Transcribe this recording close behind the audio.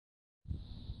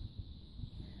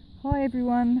Hi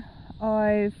everyone,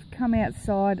 I've come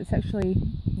outside. It's actually,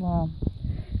 well,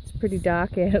 it's pretty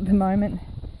dark out at the moment,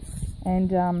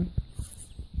 and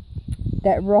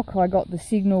that rock I got the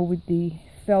signal with the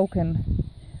Falcon,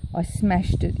 I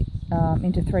smashed it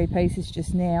into 3 pieces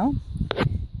just now.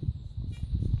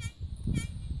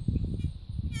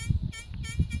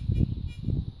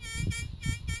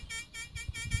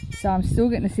 So I'm still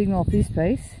getting a signal off this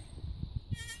piece.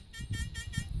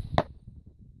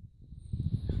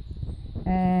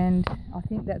 And I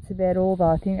think that's about all though.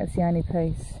 I think that's the only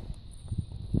piece.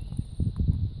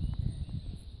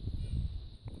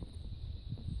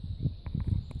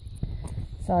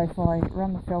 So if I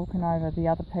run the Falcon over the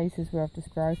other pieces where I've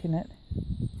just broken it,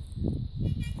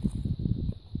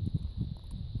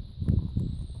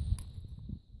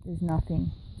 there's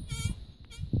nothing.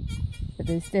 But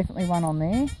there's definitely one on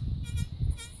there.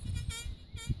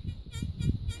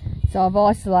 So I've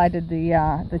isolated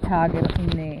the target in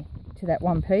there to that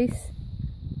one piece.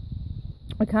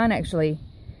 I can't actually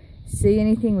see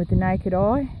anything with the naked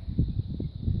eye,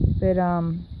 but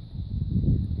I'm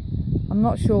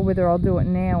not sure whether I'll do it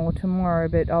now or tomorrow,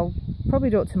 but I'll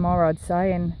probably do it tomorrow, I'd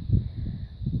say, and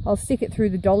I'll stick it through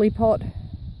the dolly pot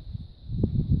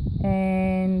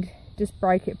and just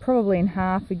break it probably in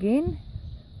half again,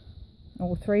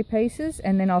 or 3 pieces,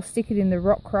 and then I'll stick it in the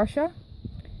rock crusher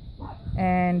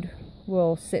and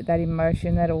we'll set that in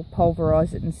motion. That'll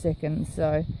pulverize it in seconds,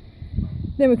 so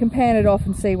then we can pan it off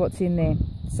and see what's in there.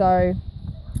 So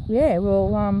yeah,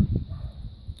 we'll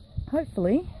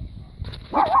hopefully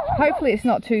it's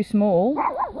not too small.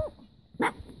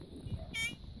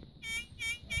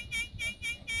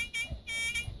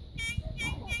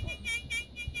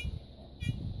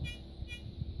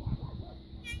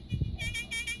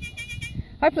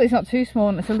 Hopefully it's not too small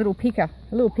and it's a little picker.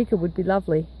 A little picker would be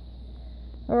lovely.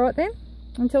 Alright then,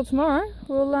 until tomorrow,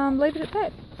 we'll leave it at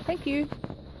that. Thank you.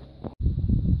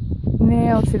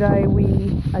 Now today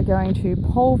we are going to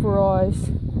pulverise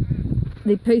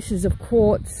the pieces of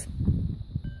quartz,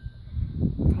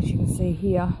 as you can see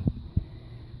here,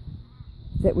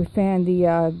 that we found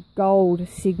the gold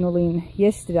signal in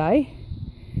yesterday.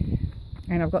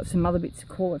 And I've got some other bits of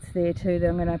quartz there too that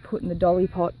I'm going to put in the dolly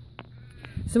pot.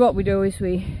 So what we do is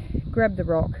we grab the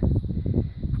rock,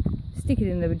 stick it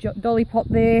in the dolly pot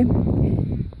there,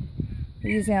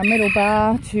 we use our metal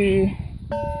bar to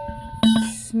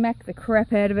smack the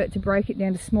crap out of it to break it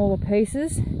down to smaller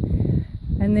pieces,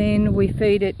 and then we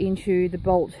feed it into the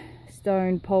bolt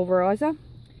stone pulverizer.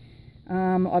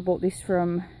 I bought this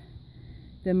from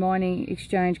the Mining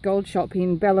Exchange Gold Shop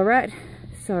in Ballarat,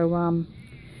 so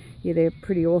yeah, they're a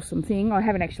pretty awesome thing. I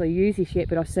haven't actually used this yet,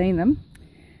 but I've seen them.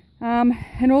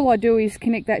 And all I do is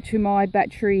connect that to my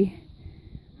battery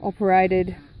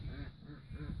operated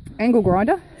angle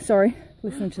grinder. Sorry,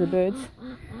 listening to the birds.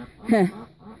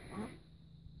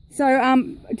 So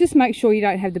just make sure you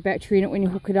don't have the battery in it when you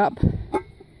hook it up.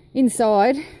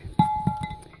 Inside,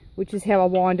 which is how I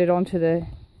wind it onto the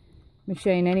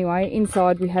machine anyway,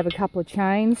 inside we have a couple of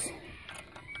chains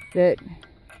that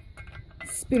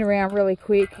spin around really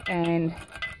quick and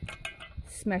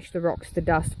smash the rocks to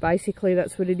dust. Basically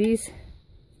that's what it is.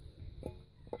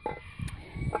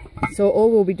 So all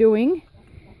we'll be doing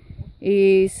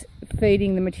is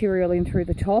feeding the material in through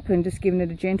the top and just giving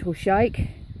it a gentle shake.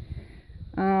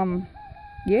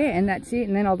 Yeah, and that's it,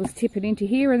 and then I'll just tip it into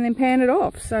here and then pan it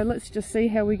off. So let's just see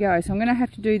how we go. So I'm going to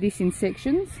have to do this in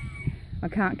sections. I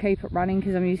can't keep it running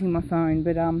because I'm using my phone,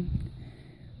 but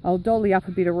I'll dolly up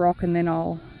a bit of rock and then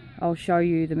I'll show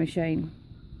you the machine.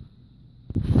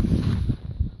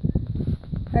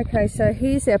 Okay, so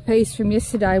here's our piece from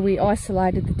yesterday. We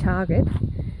isolated the target,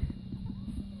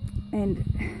 and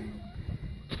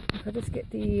if I just get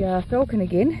the Falcon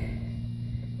again,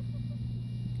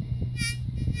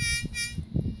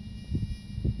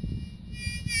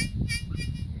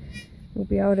 we'll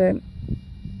be able to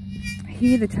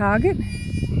hear the target.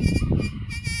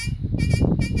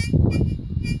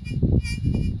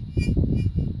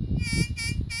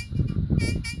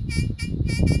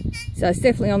 So it's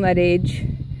definitely on that edge.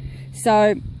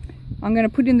 So I'm going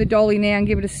to put in the dolly now and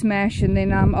give it a smash, and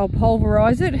then I'll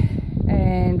pulverise it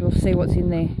and we'll see what's in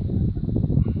there.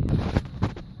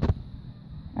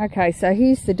 Okay, so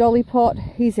here's the dolly pot.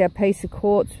 Here's our piece of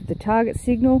quartz with the target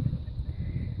signal.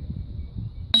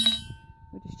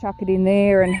 We'll just chuck it in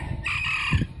there and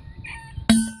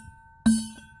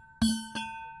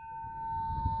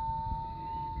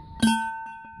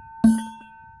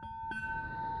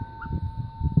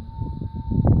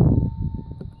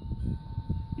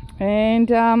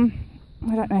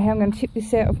I don't know how I'm going to tip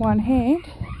this out with one hand.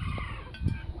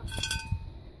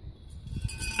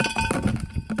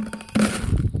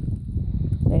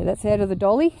 There, that's out of the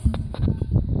dolly.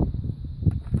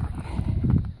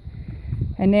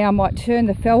 And now I might turn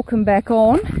the Falcon back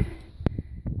on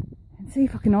and see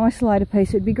if I can isolate a piece.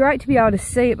 It'd be great to be able to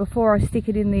see it before I stick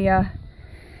it in the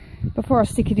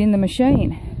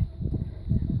machine.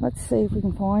 Let's see if we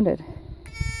can find it.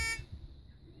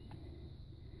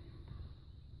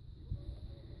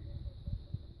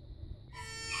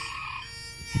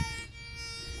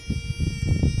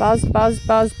 Buzz, buzz,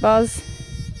 buzz, buzz.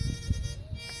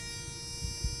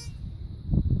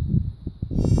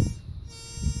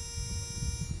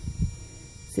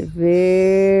 It's a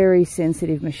very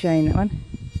sensitive machine, that one.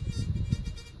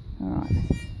 Alright.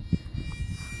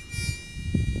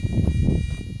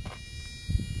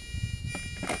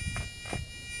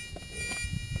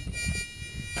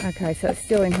 Okay, so it's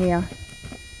still in here.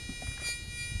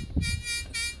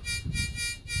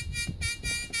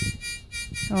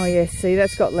 Oh yes, see,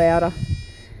 that's got louder.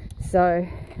 So,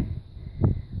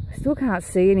 I still can't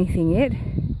see anything yet.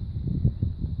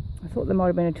 I thought there might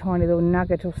have been a tiny little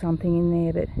nugget or something in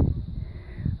there, but...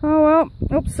 oh well,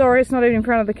 oops, sorry, it's not even in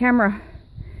front of the camera.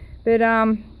 But,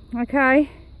 okay,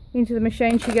 into the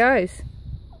machine she goes.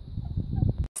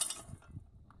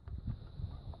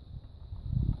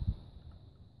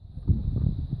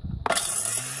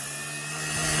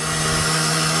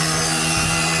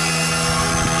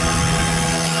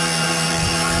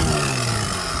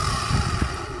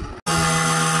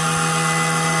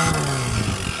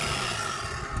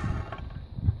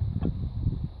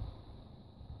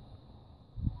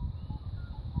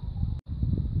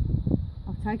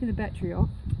 Taken the battery off.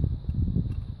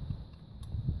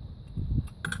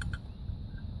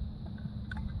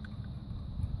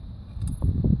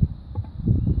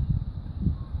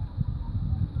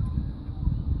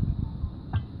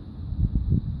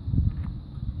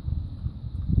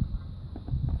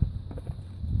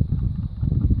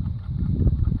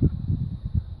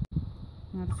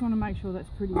 I just want to make sure that's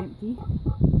pretty empty.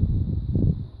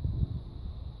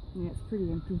 Yeah, it's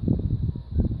pretty empty.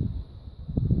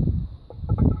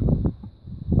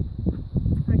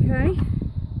 Okay.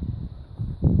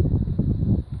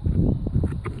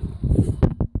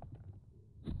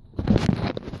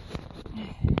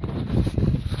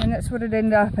 And that's what it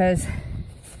ended up as,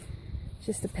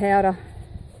 just a powder.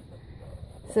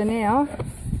 So now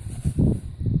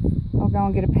I'll go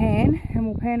and get a pan and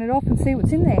we'll pan it off and see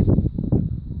what's in there.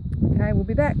 Okay, we'll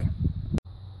be back.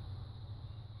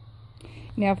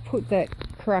 Now I've put that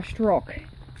crushed rock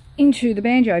into the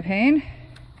banjo pan.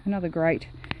 Another great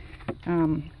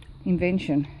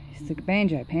invention is the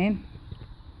banjo pan.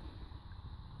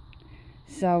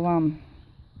 So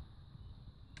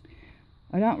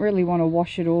I don't really want to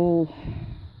wash it all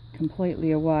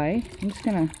completely away. I'm just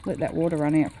going to let that water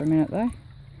run out for a minute though.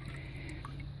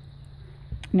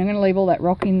 And I'm going to leave all that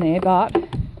rock in there, but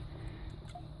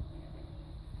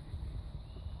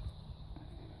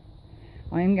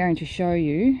I am going to show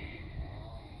you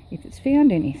if it's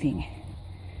found anything.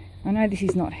 I know this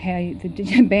is not how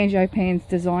the banjo pan's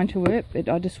designed to work, but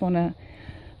I just want to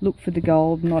look for the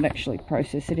gold, not actually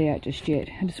process it out just yet.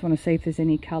 I just want to see if there's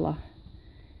any colour.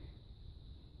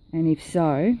 And if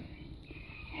so,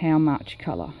 how much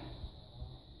colour.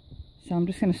 So I'm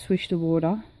just going to swish the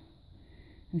water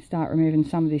and start removing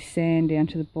some of this sand down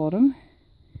to the bottom.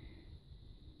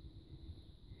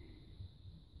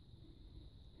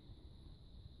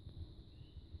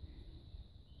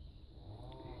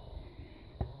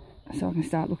 So I can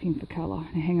start looking for colour.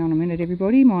 Now hang on a minute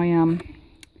everybody, my arm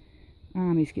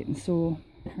is getting sore.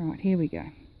 Right, here we go.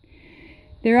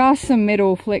 There are some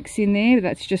metal flecks in there, but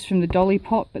that's just from the dolly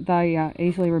pot, but they are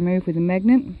easily removed with a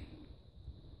magnet.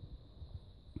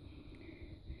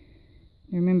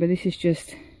 Now remember, this is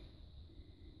just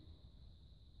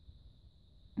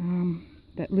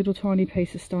that little tiny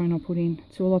piece of stone I put in.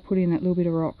 It's all I put in, that little bit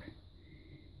of rock.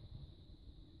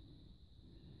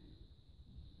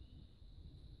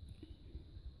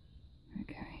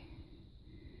 Okay.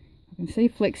 I can see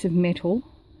flecks of metal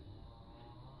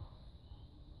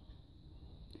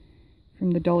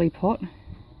from the dolly pot.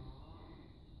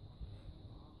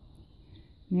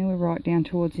 Now we're right down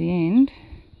towards the end,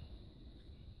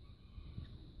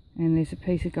 and there's a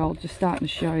piece of gold just starting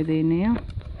to show there now.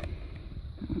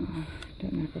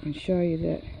 Don't know if I can show you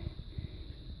that.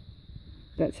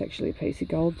 That's actually a piece of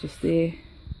gold just there.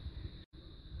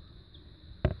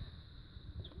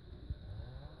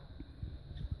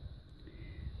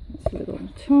 That's a little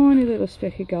tiny little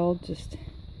speck of gold just,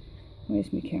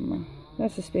 where's my camera?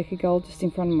 That's a speck of gold just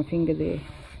in front of my finger there.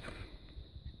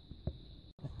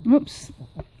 Oops.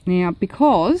 Now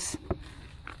because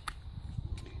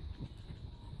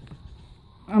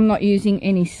I'm not using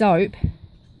any soap,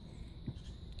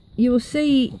 you will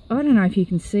see, I don't know if you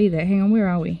can see that. Hang on, where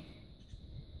are we?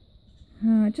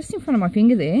 Just in front of my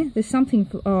finger there. There's something,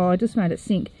 oh, I just made it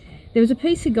sink. There was a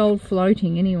piece of gold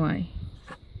floating anyway.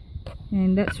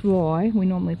 And that's why we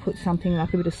normally put something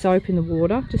like a bit of soap in the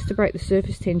water, just to break the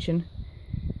surface tension.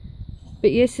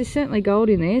 But yes, there's certainly gold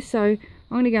in there, so I'm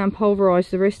going to go and pulverise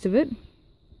the rest of it.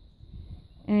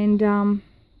 And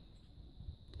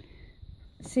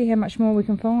see how much more we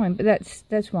can find. But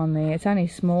that's one there. It's only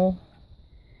small.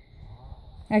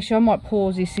 Actually, I might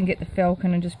pause this and get the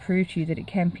Falcon and just prove to you that it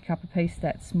can pick up a piece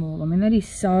that small. I mean, that is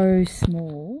so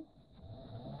small.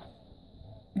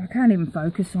 I can't even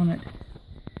focus on it.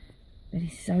 That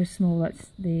is so small.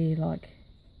 That's there, like,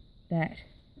 that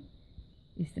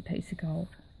is the piece of gold.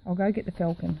 I'll go get the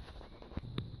Falcon.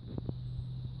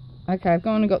 Okay, I've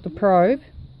gone and got the probe,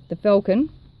 the Falcon.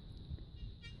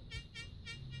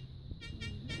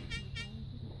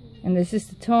 And there's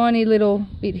just a tiny little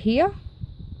bit here.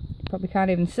 Probably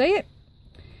can't even see it.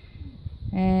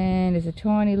 And there's a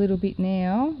tiny little bit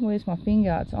now. Where's my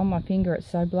finger? It's on my finger.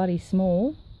 It's so bloody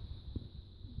small.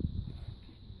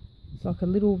 It's like a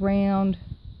little round.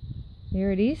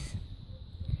 There it is.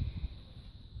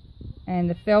 And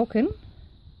the Falcon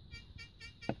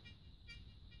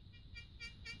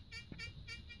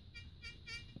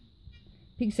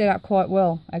picks it up quite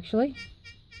well, actually.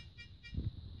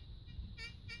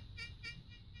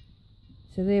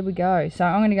 So there we go. So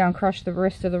I'm going to go and crush the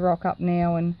rest of the rock up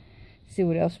now and see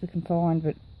what else we can find.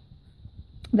 But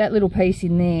that little piece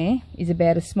in there is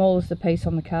about as small as the piece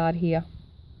on the card here.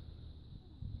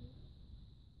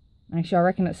 Actually, I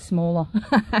reckon it's smaller.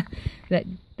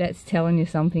 That's telling you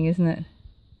something, isn't it?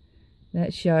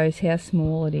 That shows how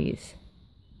small it is.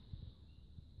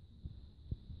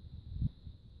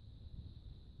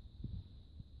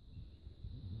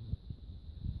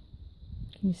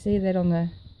 Can you see that on the...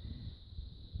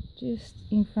 just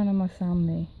in front of my thumb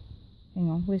there. Hang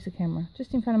on, where's the camera?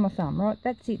 Just in front of my thumb, right?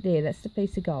 That's it there. That's the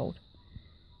piece of gold.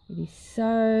 It is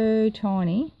so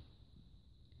tiny.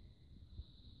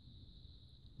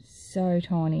 So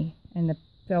tiny. And the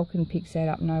Falcon picks that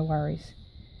up, no worries.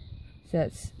 So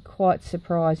that's quite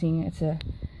surprising.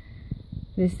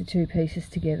 There's the two pieces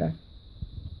together.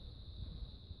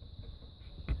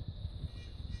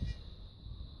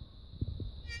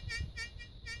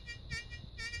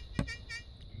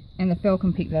 And the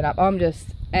Falcon picked that up. I'm just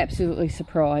absolutely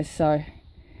surprised. So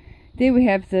there we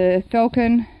have the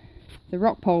Falcon, the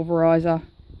rock pulverizer,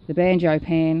 the banjo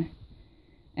pan,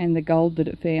 and the gold that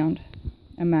it found.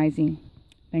 Amazing.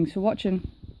 Thanks for watching.